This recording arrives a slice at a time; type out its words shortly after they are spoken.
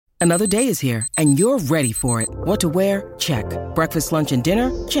Another day is here, and you're ready for it. What to wear? Check. Breakfast, lunch, and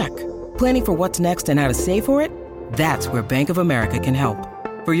dinner? Check. Planning for what's next and how to save for it? That's where Bank of America can help.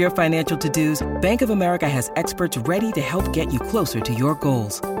 For your financial to-dos, Bank of America has experts ready to help get you closer to your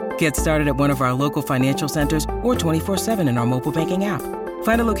goals. Get started at one of our local financial centers or 24/7 in our mobile banking app.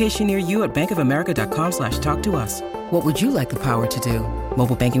 Find a location near you at bankofamerica.com/talktous. What would you like the power to do?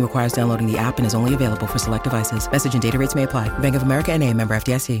 Mobile banking requires downloading the app and is only available for select devices. Message and data rates may apply. Bank of America N.A., member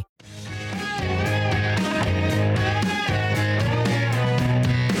FDIC.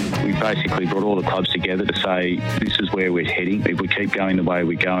 We basically brought all the clubs together to say this is where we're heading. If we keep going the way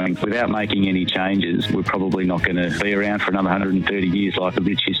we're going without making any changes, we're probably not going to be around for another 130 years like the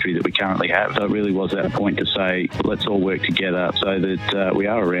rich history that we currently have. So it really was that point to say, let's all work together so that we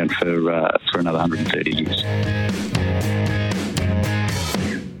are around for another 130 years.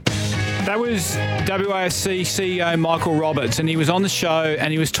 That was WAFC CEO Michael Roberts, and he was on the show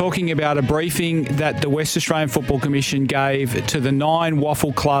and he was talking about a briefing that the West Australian Football Commission gave to the 9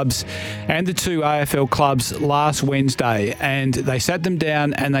 WAFL clubs and the 2 AFL clubs last Wednesday. And they sat them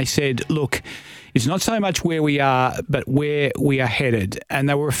down and they said, look, it's not so much where we are, but where we are headed. And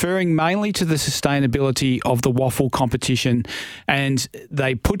they were referring mainly to the sustainability of the WAFL competition. And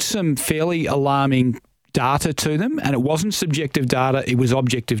they put some fairly alarming data to them, and it wasn't subjective data, it was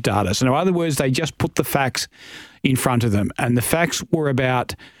objective data. So in other words, they just put the facts in front of them, and the facts were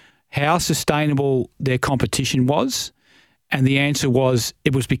about how sustainable their competition was, and the answer was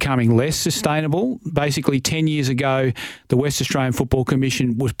it was becoming less sustainable. Basically, 10 years ago, the West Australian Football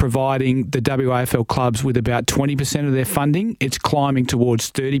Commission was providing the WAFL clubs with about 20% of their funding. It's climbing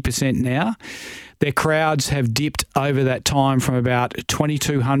towards 30% now. Their crowds have dipped over that time from about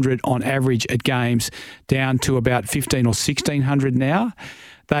 2,200 on average at games down to about 1,500 or 1,600 now.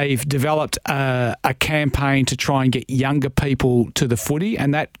 They've developed a campaign to try and get younger people to the footy,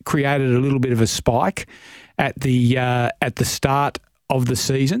 and that created a little bit of a spike at the start of the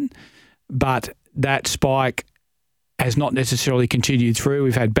season. But that spike has not necessarily continued through.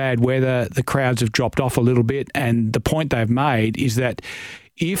 We've had bad weather. The crowds have dropped off a little bit. And the point they've made is that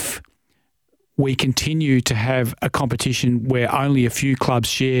if we continue to have a competition where only a few clubs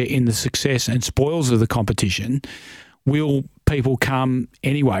share in the success and spoils of the competition, will people come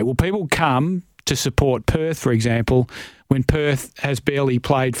anyway? Will people come to support Perth, for example, when Perth has barely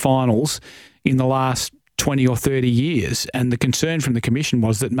played finals in the last 20 or 30 years? And the concern from the Commission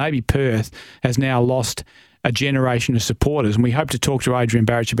was that maybe Perth has now lost a generation of supporters. And we hope to talk to Adrian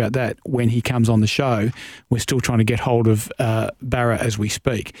Barich about that when he comes on the show. We're still trying to get hold of Barra as we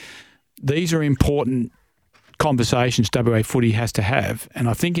speak. These are important conversations WA Footy has to have. And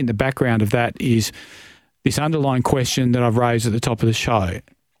I think in the background of that is this underlying question that I've raised at the top of the show.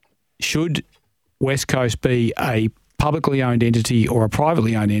 Should West Coast be a publicly owned entity or a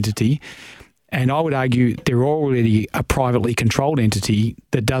privately owned entity? And I would argue they're already a privately controlled entity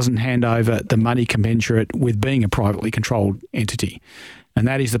that doesn't hand over the money commensurate with being a privately controlled entity. And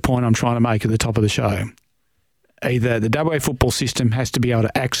that is the point I'm trying to make at the top of the show. Either the WA football system has to be able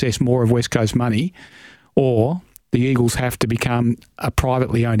to access more of West Coast money, or the Eagles have to become a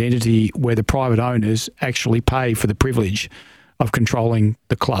privately owned entity where the private owners actually pay for the privilege of controlling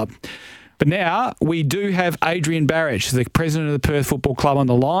the club. But now we do have Adrian Barich, the president of the Perth Football Club, on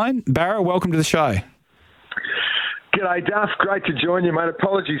the line. Barra, welcome to the show. G'day, Duff. Great to join you, mate.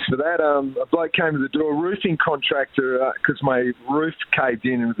 Apologies for that. A bloke came to the door, roofing contractor, because my roof caved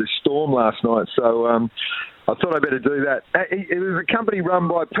in with the storm last night. So I thought I'd better do that. It was a company run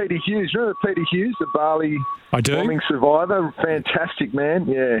by Peter Hughes. Remember Peter Hughes, the Bali bombing survivor? Fantastic man.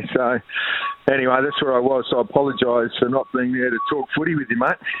 Yeah, so anyway, that's where I was. So I apologise for not being there to talk footy with you,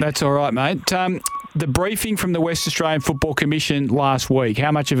 mate. That's all right, mate. The briefing from the West Australian Football Commission last week,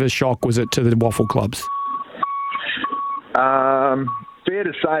 how much of a shock was it to the WAFL clubs? Fair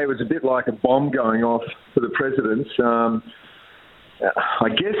to say it was a bit like a bomb going off for the presidents. I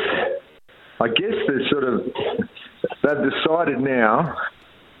guess they've decided now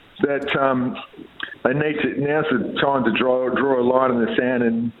that they need to. Now's the time to draw a line in the sand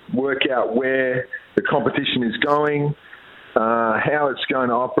and work out where the competition is going, how it's going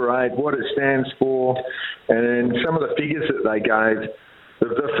to operate, what it stands for, and some of the figures that they gave.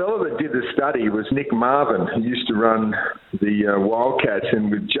 The fellow that did the study was Nick Marvin, who used to run the Wildcats,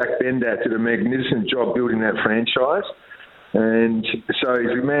 and with Jack Bendat did a magnificent job building that franchise. And so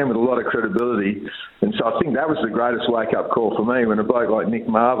he's a man with a lot of credibility. And so I think that was the greatest wake-up call for me when a bloke like Nick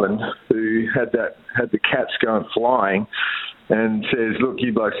Marvin, who had the cats going flying, and says, look,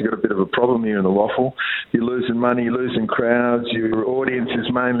 you blokes have got a bit of a problem here in the WAFL. You're losing money, you're losing crowds, your audience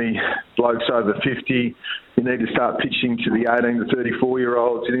is mainly blokes over 50. You need to start pitching to the 18 to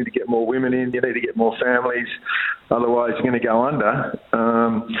 34-year-olds. You need to get more women in. You need to get more families. Otherwise, you're going to go under.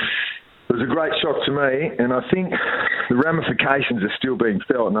 It was a great shock to me, and I think the ramifications are still being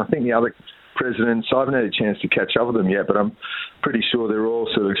felt. And I think the other presidents, I haven't had a chance to catch up with them yet, but I'm pretty sure they're all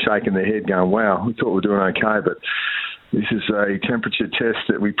sort of shaking their head going, wow, we thought we were doing okay, but this is a temperature test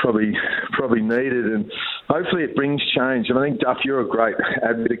that we probably needed, and hopefully it brings change. And I think, Duff, you're a great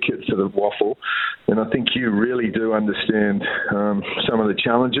advocate for the waffle, and I think you really do understand some of the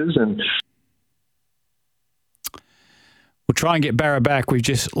challenges. And we'll try and get Barra back. We've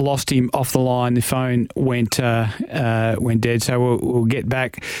just lost him off the line. The phone went dead, so we'll get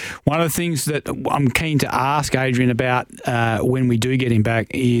back. One of the things that I'm keen to ask Adrian about when we do get him back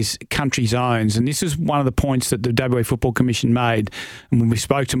is country zones. And this is one of the points that the WA Football Commission made. And when we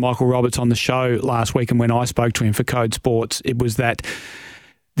spoke to Michael Roberts on the show last week, and when I spoke to him for Code Sports, it was that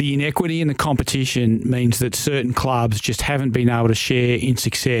the inequity in the competition means that certain clubs just haven't been able to share in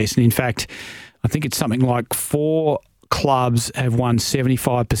success. And in fact, I think it's something like 4 clubs have won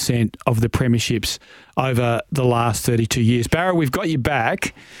 75% of the premierships over the last 32 years. Barra, we've got you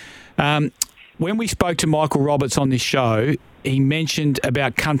back. When we spoke to Michael Roberts on this show, he mentioned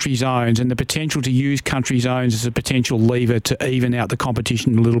about country zones and the potential to use country zones as a potential lever to even out the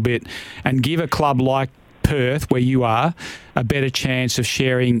competition a little bit and give a club like Perth, where you are, a better chance of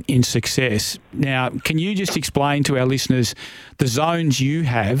sharing in success. Now, can you just explain to our listeners the zones you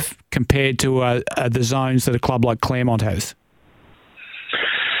have compared to the zones that a club like Claremont has?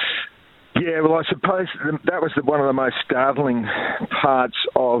 Yeah, well, I suppose that was one of the most startling parts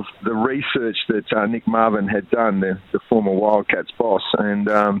of the research that Nick Marvin had done, the former Wildcats boss. And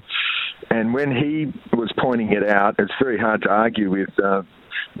when he was pointing it out, it's very hard to argue with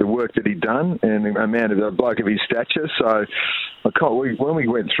the work that he'd done, and a bloke of his stature. So when we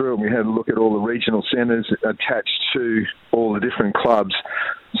went through and we had a look at all the regional centres attached to all the different clubs,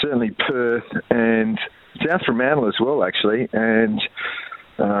 certainly Perth and South Fremantle as well, actually, and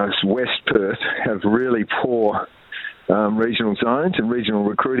West Perth have really poor regional zones and regional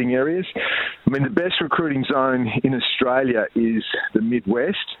recruiting areas. I mean, the best recruiting zone in Australia is the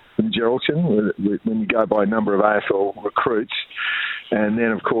Midwest, in Geraldton, when you go by number of AFL recruits. And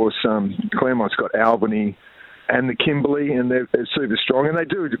then, of course, Claremont's got Albany and the Kimberley, and they're super strong, and they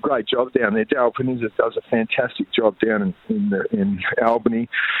do a great job down there. Dale Peninsula does a fantastic job down in Albany,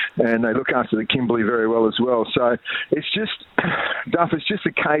 and they look after the Kimberley very well as well. So it's just, Duff, it's just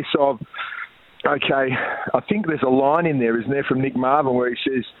a case of, okay, I think there's a line in there, isn't there, from Nick Marvin, where he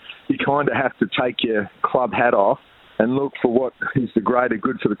says you kind of have to take your club hat off and look for what is the greater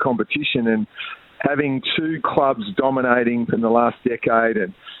good for the competition. And having 2 clubs dominating in the last decade,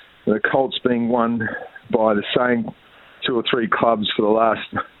 and the Colts being won by the same 2 or 3 clubs for the last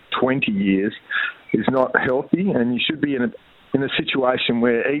 20 years, is not healthy. And you should be in a situation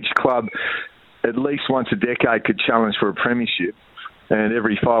where each club at least once a decade could challenge for a premiership, and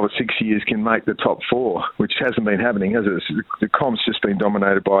every 5 or 6 years can make the top 4, which hasn't been happening, has it? The comp's just been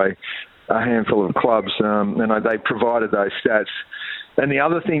dominated by a handful of clubs, and they provided those stats. And the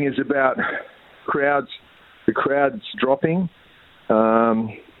other thing is about crowds. The crowd's dropping.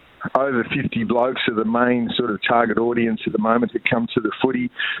 Over 50 blokes are the main sort of target audience at the moment that come to the footy.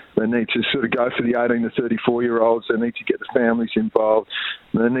 They need to sort of go for the 18 to 34-year-olds. They need to get the families involved.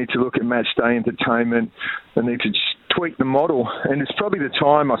 They need to look at match day entertainment. They need to tweak the model. And it's probably the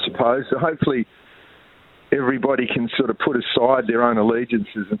time, I suppose, so hopefully everybody can sort of put aside their own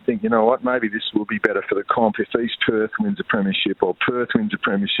allegiances and think, you know what, maybe this will be better for the comp if East Perth wins a premiership, or Perth wins a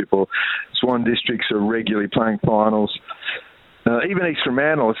premiership, or Swan Districts are regularly playing finals. Even East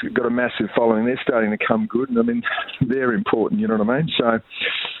Fremantle has got a massive following. They're starting to come good, and I mean, they're important, you know what I mean? So,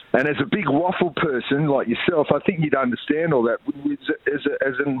 and as a big waffle person like yourself, I think you'd understand all that.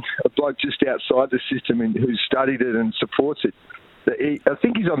 As a bloke just outside the system and who's studied it and supports it, I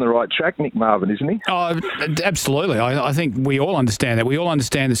think he's on the right track, Nick Marvin, isn't he? Oh, absolutely. I think we all understand that. We all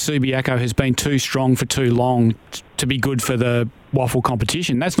understand that Subiaco has been too strong for too long to be good for the waffle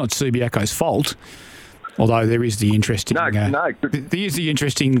competition. That's not Subiaco's fault. Although there is the interesting, there is the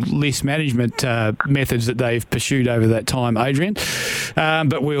interesting list management methods that they've pursued over that time, Adrian.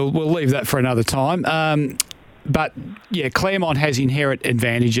 But we'll leave that for another time. But yeah, Claremont has inherent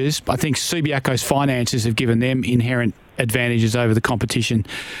advantages. I think Subiaco's finances have given them inherent advantages over the competition.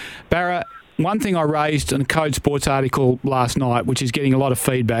 Barra, one thing I raised in a Code Sports article last night, which is getting a lot of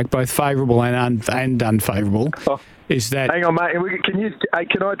feedback, both favourable and unfavourable, is that... Hang on, mate.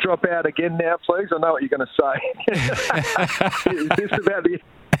 Can I drop out again now, please? I know what you're going to say. Is this about the...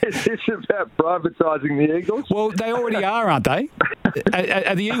 Is this about privatising the Eagles? Well, they already are, aren't they?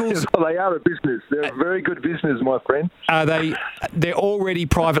 Are the Eagles... Well, they are a business. They're a very good business, my friend. Are they? They're already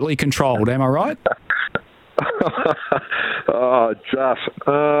privately controlled, am I right? Oh, tough.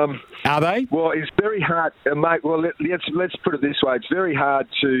 Are they? Well, it's very hard, mate. Well, let's put it this way: it's very hard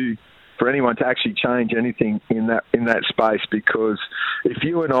for anyone to actually change anything in that space, because if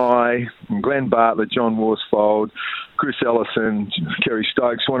you and I, Glenn Bartlett, John Worsfold, Chris Ellison, Kerry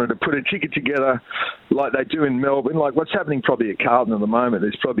Stokes wanted to put a ticket together like they do in Melbourne, like what's happening probably at Carlton at the moment,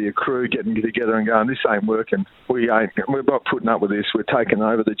 there's probably a crew getting together and going, this ain't working, we're not putting up with this, we're taking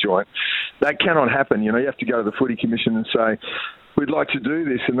over the joint. That cannot happen. You have to go to the Footy Commission and say, we'd like to do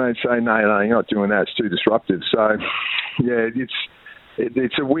this, and they'd say, no, you're not doing that, it's too disruptive. So, yeah,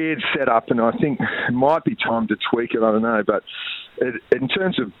 it's a weird setup, and I think it might be time to tweak it, I don't know. But in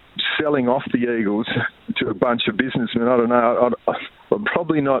terms of selling off the Eagles to a bunch of businessmen, I don't know. I'm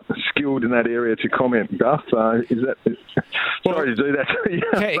probably not skilled in that area to comment, Duff. Sorry to do that to you.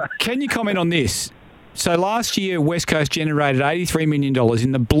 Can you comment on this? So last year, West Coast generated $83 million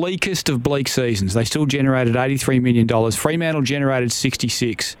in the bleakest of bleak seasons. They still generated $83 million. Fremantle generated $66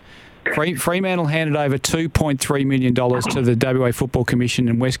 million. Fremantle handed over $2.3 million to the WA Football Commission,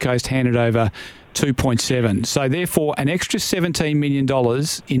 and West Coast handed over $2.7 million. So therefore, an extra $17 million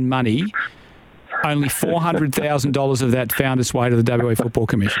in money, only $400,000 of that found its way to the WA Football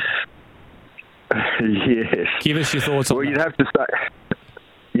Commission. Yes. Give us your thoughts on that.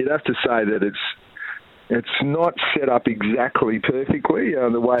 You'd have to say that it's not set up exactly perfectly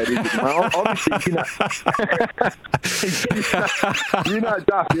the way it is. Obviously,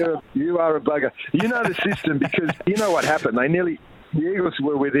 Duff, you are a bugger. You know the system, because you know what happened. The Eagles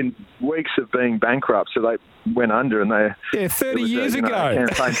were within weeks of being bankrupt, so they went under, and 30 years ago.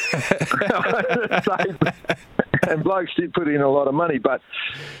 And blokes did put in a lot of money, but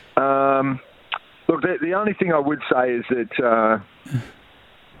look, the only thing I would say is that.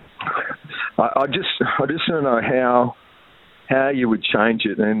 I just don't know how you would change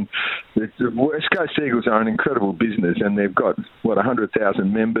it. And the West Coast Eagles are an incredible business, and they've got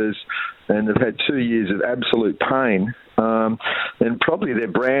 100,000 members, and they've had 2 years of absolute pain. And probably their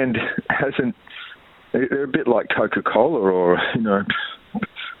brand hasn't. They're a bit like Coca-Cola or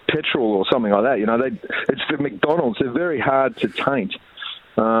petrol or something like that. It's the McDonald's. They're very hard to taint.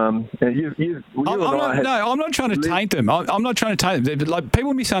 And I'm not trying to taint them. I'm not trying to taint them. Like,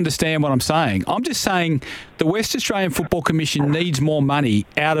 people misunderstand what I'm saying. I'm just saying the West Australian Football Commission needs more money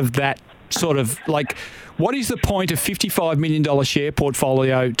out of that sort of, like, what is the point of $55 million share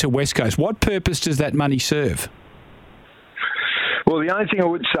portfolio to West Coast? What purpose does that money serve? Well, the only thing I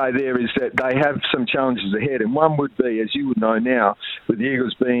would say there is that they have some challenges ahead, and one would be, as you would know now, with the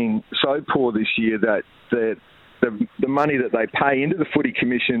Eagles being so poor this year, that the money that they pay into the Footy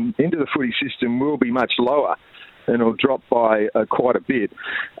Commission, into the footy system, will be much lower, and it'll drop by quite a bit.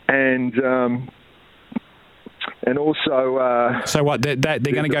 And also... so what, they're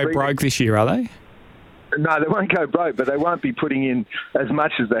going to go broke this year, are they? No, they won't go broke, but they won't be putting in as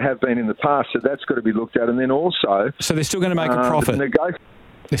much as they have been in the past, so that's got to be looked at. And then also... So they're still going to make a profit?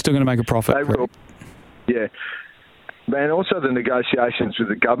 They're still going to make a profit? They will, yeah. And also the negotiations with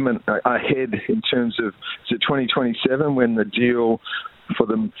the government ahead in terms of 2027, when the deal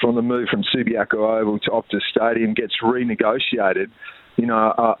from the move from Subiaco Oval to Optus Stadium gets renegotiated. I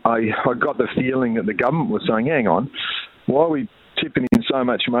got the feeling that the government was saying, hang on, why are we tipping in so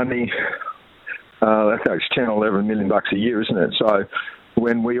much money? That's 10 or 11 $million a year, isn't it? So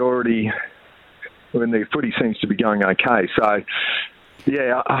when the footy seems to be going okay. So,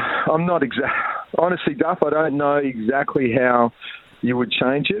 yeah, I'm not honestly, Duff, I don't know exactly how you would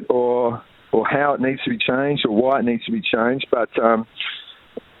change it or how it needs to be changed or why it needs to be changed, but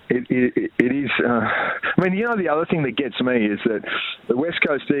it is... the other thing that gets me is that the West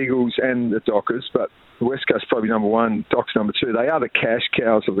Coast Eagles and the Dockers, but the West Coast probably number one, Dockers number two, they are the cash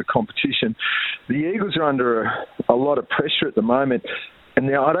cows of the competition. The Eagles are under a lot of pressure at the moment. And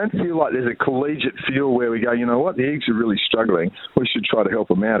now I don't feel like there's a collegiate feel where we go, you know what, the Eagles are really struggling. We should try to help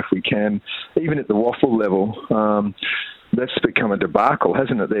them out if we can. Even at the waffle level, that's become a debacle,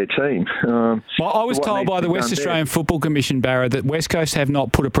 hasn't it, their team? Well, I was told by the West Australian Football Commission, Barra, that West Coast have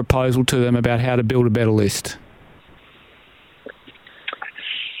not put a proposal to them about how to build a better list.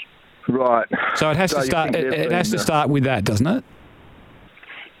 Right. So it has to start. It has to start with that, doesn't it?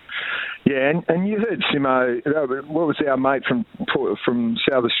 Yeah, and you heard Simo. What was our mate from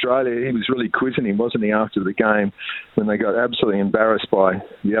South Australia? He was really quizzing him, wasn't he, after the game when they got absolutely embarrassed by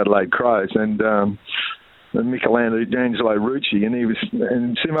the Adelaide Crows and Michelangelo Rucci,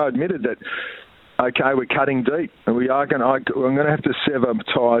 and Simo admitted that okay, we're cutting deep, and I'm going to have to sever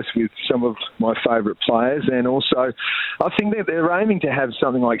ties with some of my favourite players, and also I think that they're aiming to have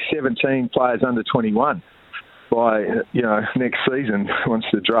something like 17 players under 21 by next season once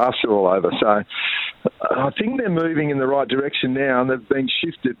the drafts are all over. So I think they're moving in the right direction now, and they've been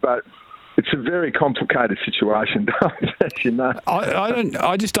shifted, but it's a very complicated situation, as you know.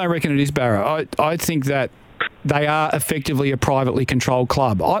 I just don't reckon it is, Barra. I think that they are effectively a privately controlled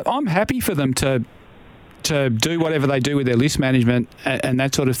club. I'm happy for them to do whatever they do with their list management and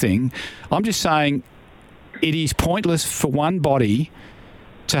that sort of thing. I'm just saying it is pointless for one body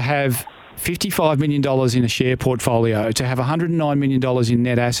to have $55 million in a share portfolio, to have $109 million in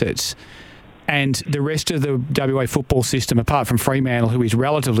net assets, and the rest of the WA football system, apart from Fremantle, who is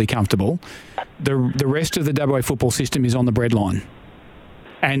relatively comfortable, the rest of the WA football system is on the breadline.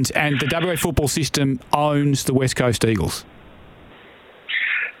 And the WA football system owns the West Coast Eagles.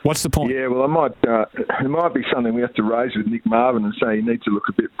 What's the point? Yeah, well, it might be something we have to raise with Nick Marvin and say you need to look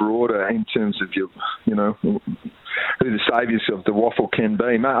a bit broader in terms of who the saviours of the waffle can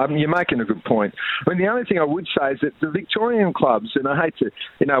be. You're making a good point. I mean, the only thing I would say is that the Victorian clubs, and I hate to,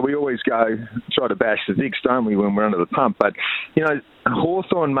 we always try to bash the Vics, don't we, when we're under the pump, but,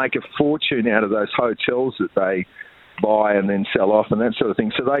 Hawthorn make a fortune out of those hotels that they buy and then sell off and that sort of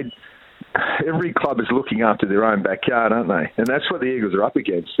thing. So every club is looking after their own backyard, aren't they? And that's what the Eagles are up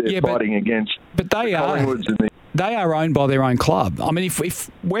against. They're fighting against the Collingwoods and They are owned by their own club. I mean, if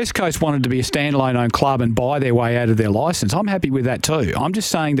West Coast wanted to be a standalone owned club and buy their way out of their licence, I'm happy with that too. I'm just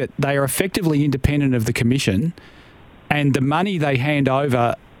saying that they are effectively independent of the commission, and the money they hand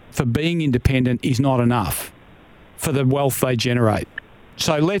over for being independent is not enough for the wealth they generate.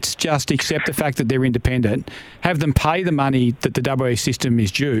 So let's just accept the fact that they're independent, have them pay the money that the WA system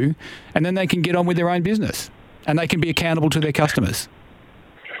is due, and then they can get on with their own business and they can be accountable to their customers.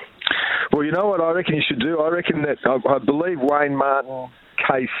 Well, you know what I reckon you should do? I reckon that I believe Wayne Martin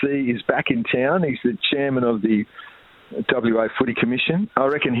KC is back in town. He's the chairman of the WA Footy Commission. I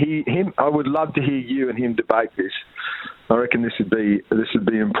reckon I would love to hear you and him debate this. I reckon this would be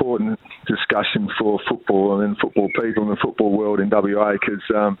an important discussion for football and then football people in the football world in WA, because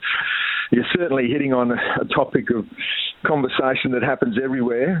you're certainly hitting on a topic of conversation that happens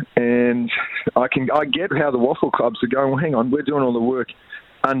everywhere. And I get how the waffle clubs are going, well, hang on, we're doing all the work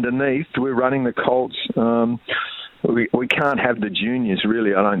underneath. We're running the Colts. We can't have the juniors,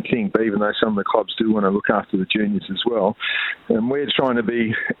 really, I don't think, but even though some of the clubs do want to look after the juniors as well. And we're trying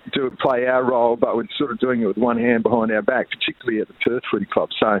to play our role, but we're sort of doing it with one hand behind our back, particularly at the Perth Footy Club.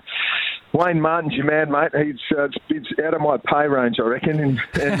 So Wayne Martin's your man, mate. It's out of my pay range, I reckon, and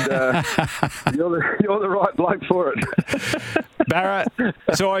you're the right bloke for it. Barra,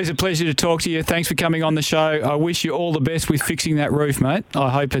 it's always a pleasure to talk to you. Thanks for coming on the show. I wish you all the best with fixing that roof, mate. I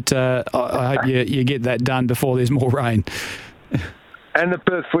hope you get that done before there's more rain. And the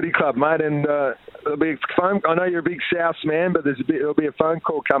Perth Footy Club, mate. And there'll be a phone. I know you're a big South man, but there'll be a phone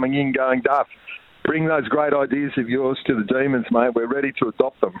call coming in going, Duff, bring those great ideas of yours to the Demons, mate. We're ready to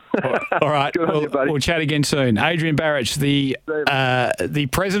adopt them. All right. Good on you, buddy. We'll chat again soon. Adrian Barich, the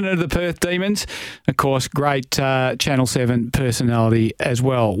president of the Perth Demons, of course, great Channel 7 personality as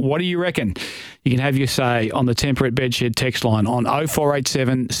well. What do you reckon? You can have your say on the Temperate Bedshed text line on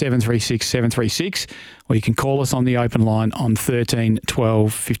 0487 736 736, or you can call us on the open line on 13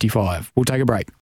 12 55. We'll take a break.